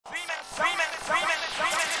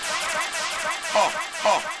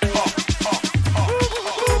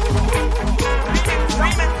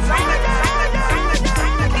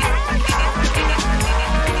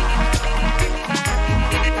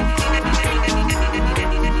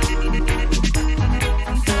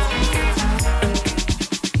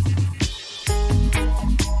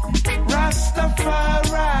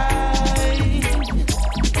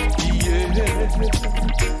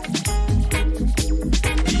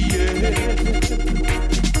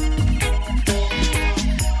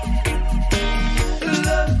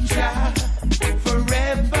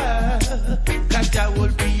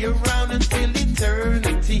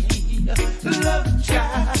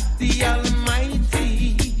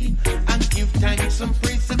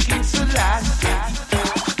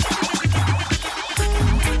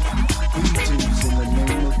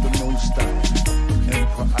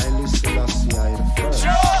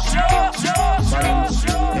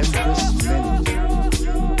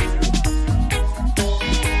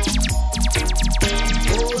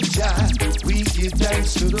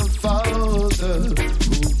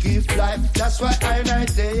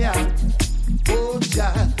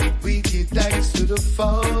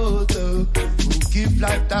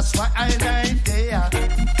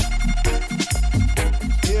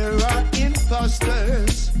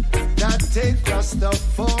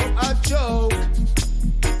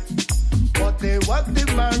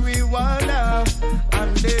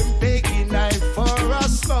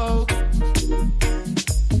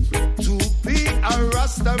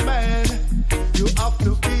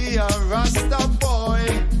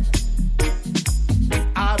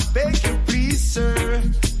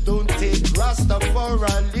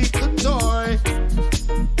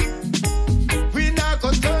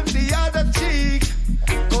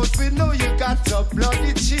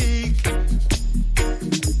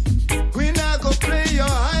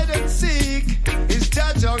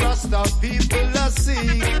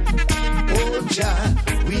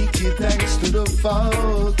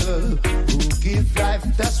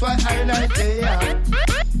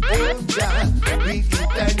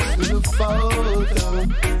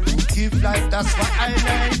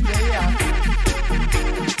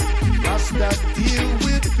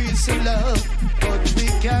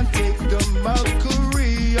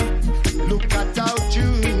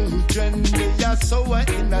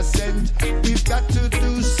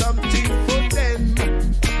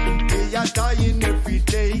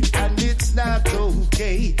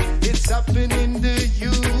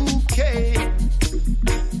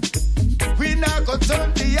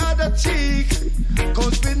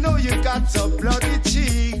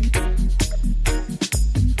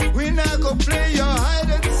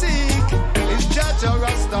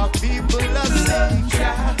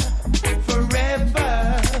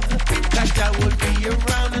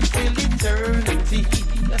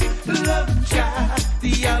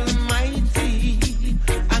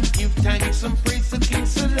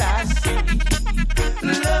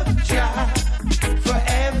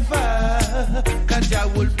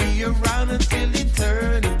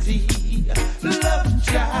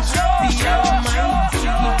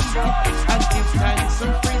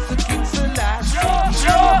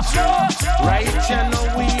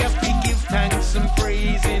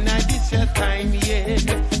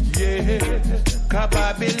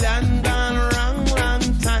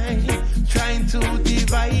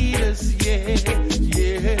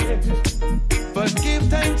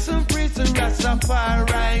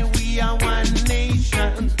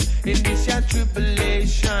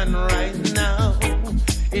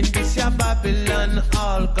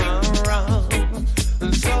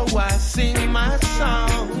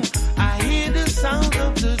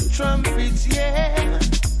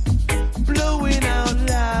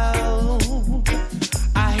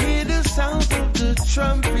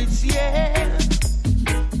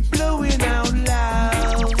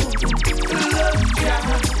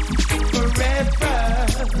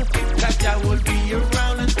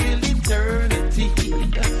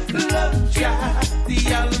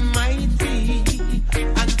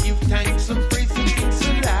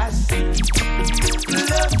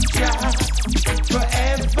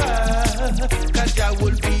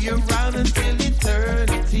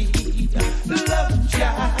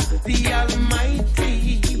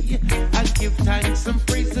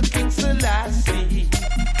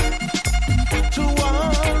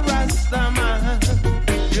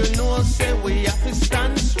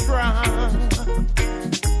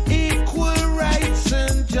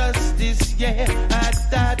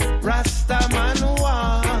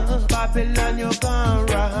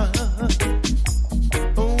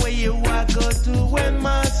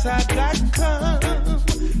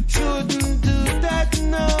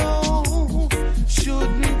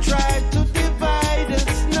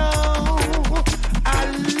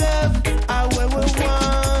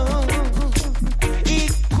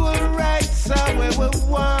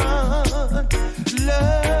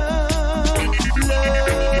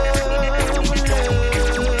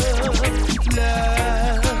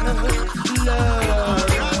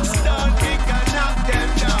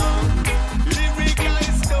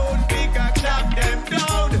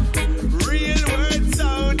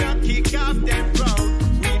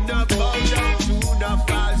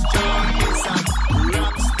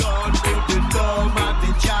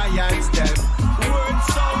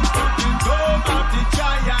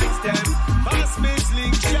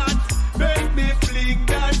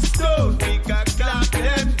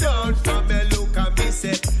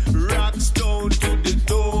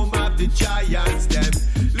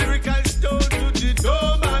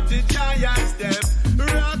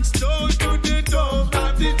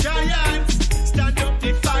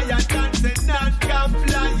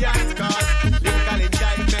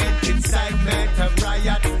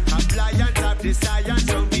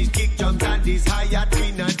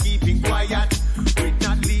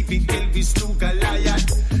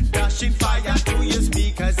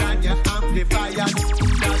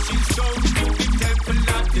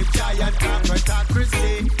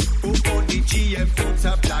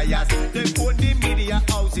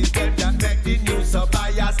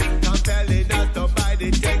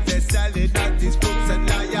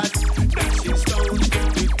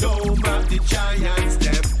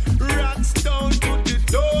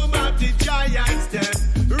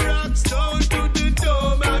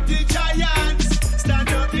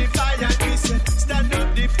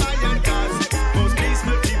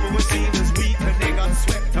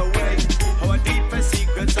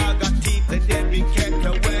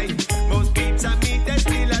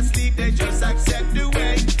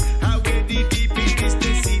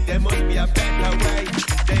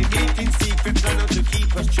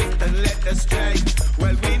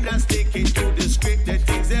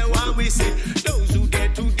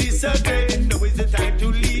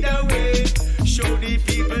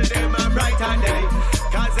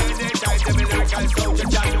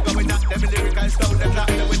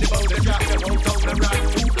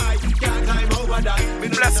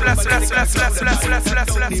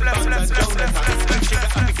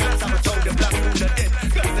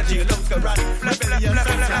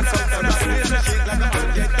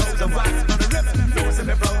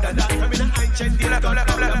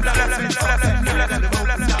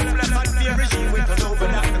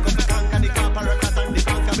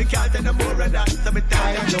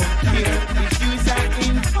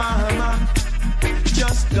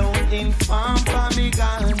Just don't inform for me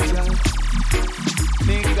ganja.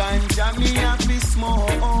 Me ganja, me happy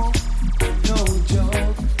smoke. No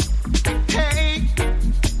joke. Hey,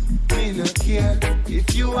 me no care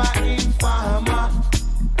if you are informer,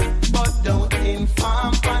 but don't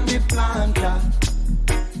inform on the planter.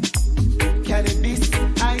 Cannabis,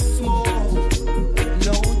 I smoke.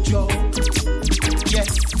 No joke.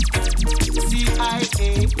 Yes.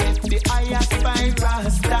 CIA, FBI, spy,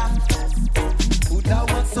 Rasta. That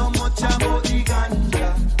was so much about the ganja.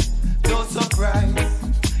 No surprise,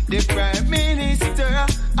 the Prime Minister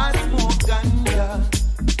has smoked ganja.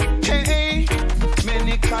 Hey,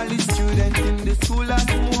 many college students in the school have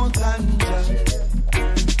smoked ganja.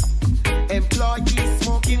 Employees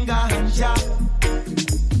smoking ganja.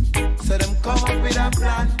 So them come up with a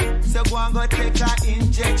plan. So go and go take an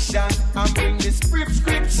injection and bring the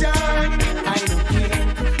prescription. I don't care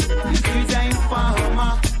if he's an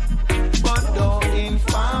informer, but don't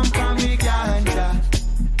inform for me ganja.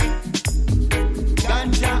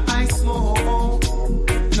 Ganja I smoke,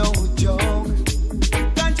 no joke.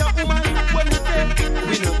 Ganja woman, what you say?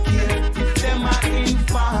 We don't care if them are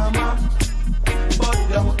informer, but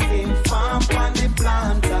don't inform on the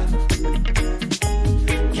planter.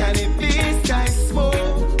 Cannabis I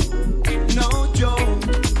smoke, no joke.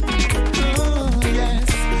 Yes,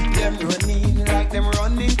 them running like them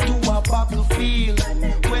running to a battlefield.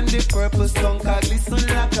 When the purple skunk a glisten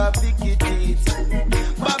like a picky teeth.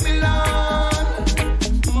 Babylon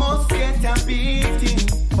must get a beating,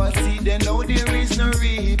 but see they know there is no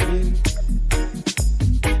reaping.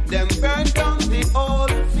 Them burn down the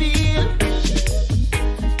old field.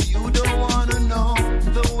 You don't wanna know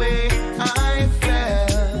the way I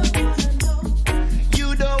felt.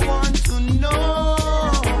 You don't want to know.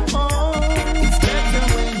 It's better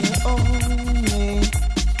when you own me.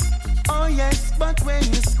 Oh yes, but when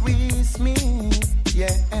you squeeze me,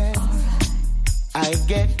 yeah, I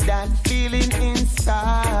get that feeling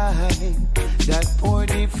inside, that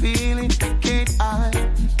poorly feeling.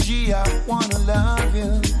 K-I-G, I wanna love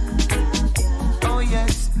you. Oh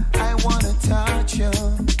yes, I wanna touch you.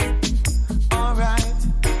 Alright,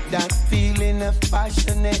 that feeling of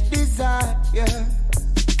passionate desire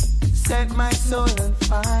set my soul on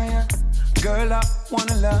fire. Girl, I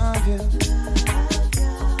wanna love you.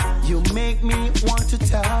 You make me want to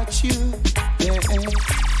touch you, yeah.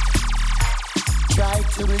 Try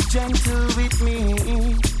to be gentle with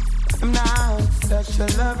me. I'm not such a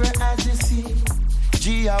lover as you see.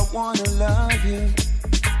 Gee, I wanna love you.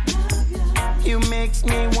 You makes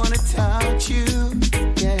me wanna touch you,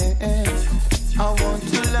 yeah. I want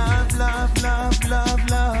to love, love, love, love,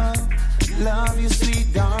 love. Love you,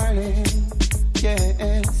 sweet darling,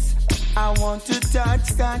 yes. I want to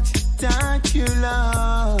touch, touch, touch you,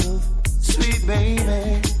 love, sweet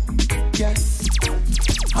baby, yes.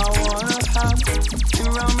 I wanna have to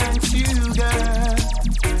romance you, girl,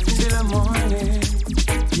 till the morning,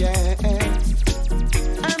 yeah.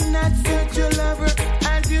 I'm not such a lover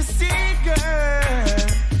as you see, girl.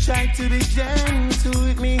 Try to be gentle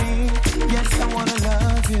with me. Yes, I wanna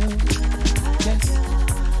love you, yes.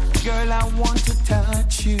 Girl, I want to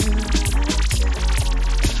touch you.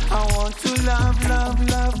 I want to love, love,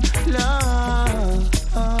 love, love,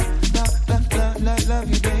 love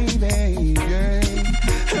you, baby, girl.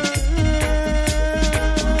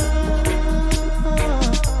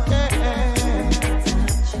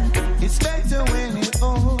 It's better when you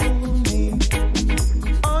own me.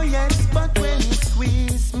 Oh yes, but when you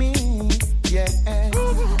squeeze me, yeah.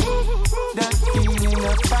 That feeling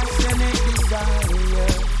of passionate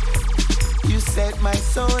desire, you set my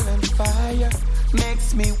soul on fire.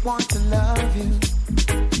 Makes me want to love you.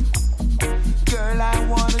 Girl, I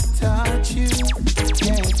wanna touch you,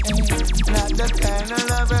 yeah. Not the kind of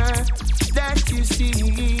lover that you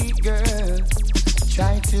see, girl.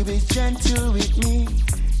 Try to be gentle with me.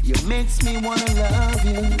 You makes me wanna love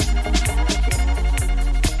you.